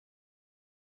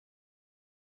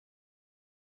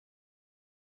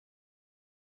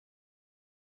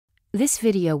This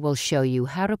video will show you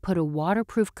how to put a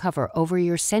waterproof cover over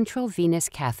your central venous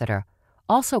catheter,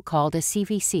 also called a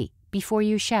CVC, before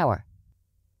you shower.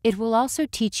 It will also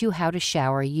teach you how to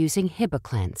shower using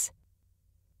Hibiclens.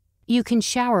 You can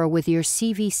shower with your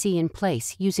CVC in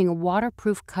place using a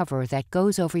waterproof cover that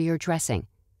goes over your dressing,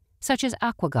 such as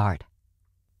AquaGuard.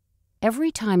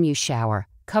 Every time you shower,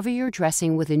 cover your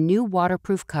dressing with a new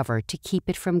waterproof cover to keep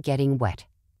it from getting wet.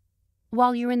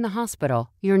 While you're in the hospital,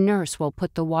 your nurse will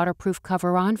put the waterproof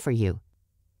cover on for you.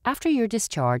 After you're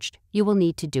discharged, you will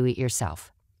need to do it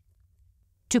yourself.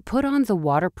 To put on the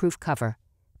waterproof cover,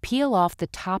 peel off the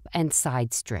top and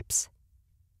side strips.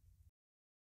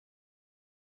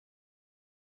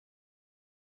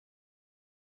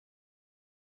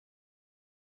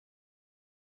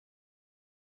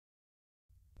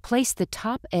 Place the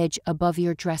top edge above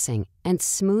your dressing and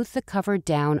smooth the cover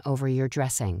down over your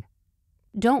dressing.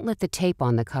 Don't let the tape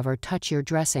on the cover touch your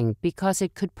dressing because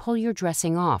it could pull your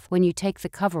dressing off when you take the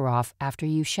cover off after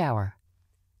you shower.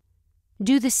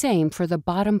 Do the same for the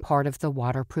bottom part of the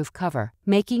waterproof cover,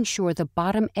 making sure the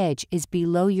bottom edge is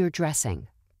below your dressing.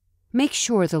 Make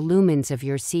sure the lumens of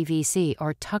your CVC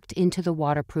are tucked into the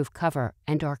waterproof cover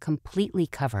and are completely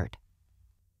covered.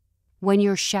 When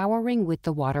you're showering with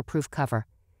the waterproof cover,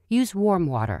 use warm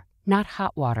water, not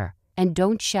hot water, and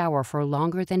don't shower for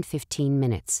longer than 15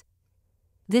 minutes.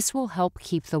 This will help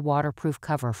keep the waterproof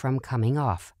cover from coming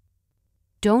off.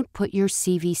 Don't put your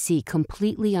CVC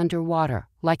completely underwater,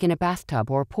 like in a bathtub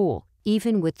or pool,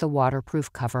 even with the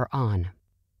waterproof cover on.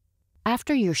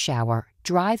 After your shower,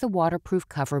 dry the waterproof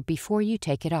cover before you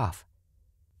take it off.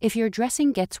 If your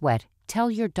dressing gets wet, tell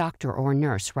your doctor or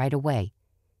nurse right away.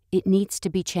 It needs to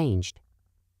be changed.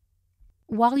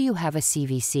 While you have a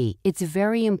CVC, it's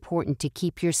very important to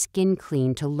keep your skin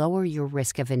clean to lower your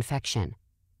risk of infection.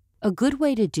 A good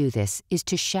way to do this is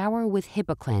to shower with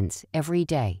Hibiclens every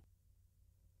day.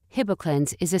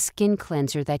 Hibiclens is a skin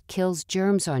cleanser that kills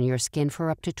germs on your skin for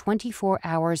up to 24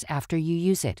 hours after you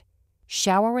use it.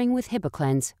 Showering with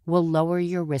Hibiclens will lower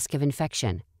your risk of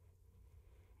infection.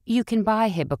 You can buy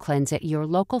Hibiclens at your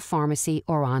local pharmacy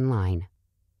or online.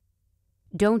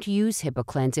 Don't use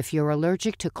Hibiclens if you're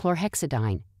allergic to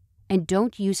chlorhexidine, and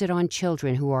don't use it on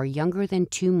children who are younger than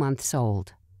 2 months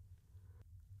old.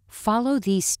 Follow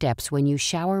these steps when you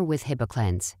shower with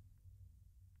Hibiclens.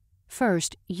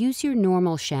 First, use your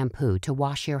normal shampoo to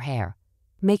wash your hair.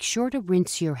 Make sure to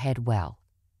rinse your head well.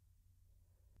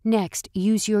 Next,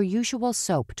 use your usual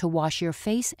soap to wash your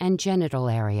face and genital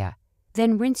area.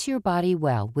 Then rinse your body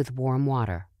well with warm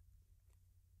water.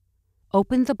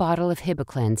 Open the bottle of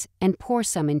Hibiclens and pour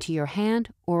some into your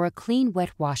hand or a clean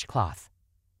wet washcloth.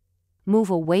 Move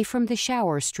away from the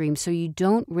shower stream so you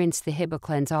don't rinse the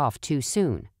Hibiclens off too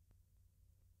soon.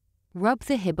 Rub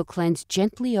the Hibiclens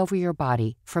gently over your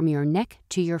body from your neck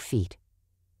to your feet.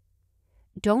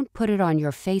 Don't put it on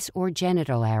your face or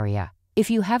genital area. If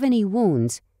you have any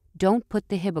wounds, don't put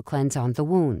the Hibiclens on the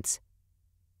wounds.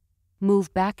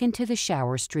 Move back into the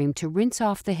shower stream to rinse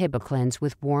off the Hibiclens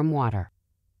with warm water.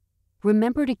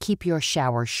 Remember to keep your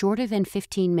shower shorter than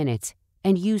 15 minutes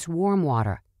and use warm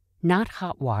water, not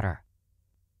hot water.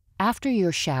 After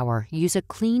your shower, use a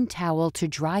clean towel to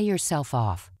dry yourself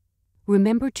off.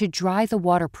 Remember to dry the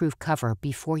waterproof cover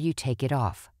before you take it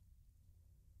off.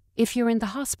 If you're in the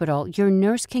hospital, your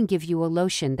nurse can give you a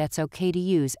lotion that's okay to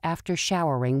use after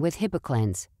showering with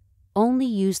Hibiclens. Only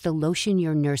use the lotion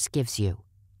your nurse gives you.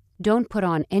 Don't put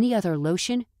on any other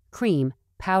lotion, cream,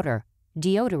 powder,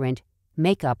 deodorant,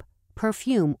 makeup,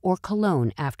 perfume, or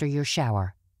cologne after your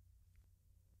shower.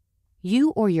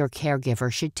 You or your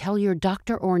caregiver should tell your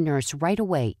doctor or nurse right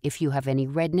away if you have any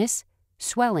redness,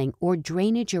 swelling, or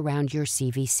drainage around your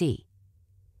CVC.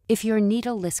 If your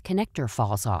needleless connector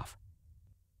falls off.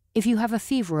 If you have a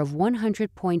fever of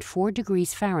 100.4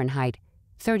 degrees Fahrenheit,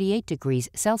 38 degrees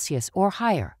Celsius or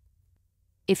higher.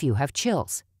 If you have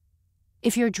chills.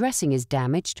 If your dressing is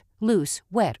damaged, loose,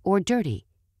 wet, or dirty.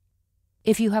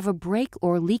 If you have a break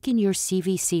or leak in your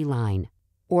CVC line,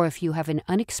 or if you have an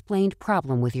unexplained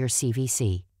problem with your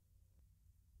CVC.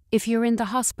 If you're in the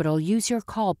hospital, use your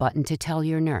call button to tell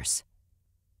your nurse.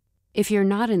 If you're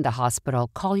not in the hospital,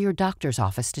 call your doctor's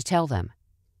office to tell them.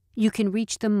 You can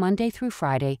reach them Monday through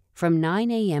Friday from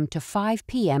 9 a.m. to 5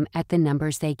 p.m. at the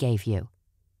numbers they gave you.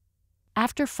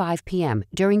 After 5 p.m.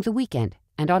 during the weekend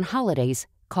and on holidays,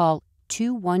 call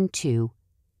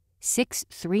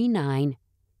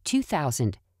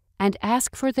 212-639-2000 and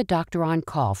ask for the doctor on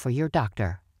call for your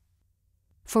doctor.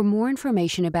 For more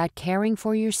information about caring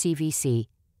for your CVC,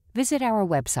 visit our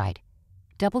website,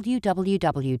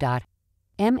 www.mskcc.org/PE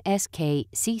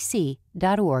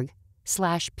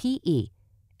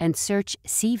and search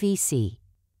CVC.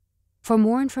 For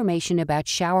more information about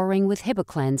showering with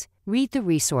Hibiclens, read the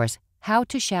resource, How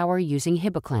to Shower Using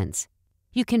Hibiclens.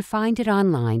 You can find it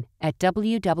online at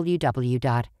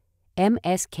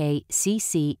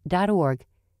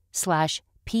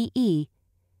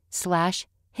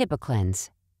www.mskcc.org/pe/Hibiclens.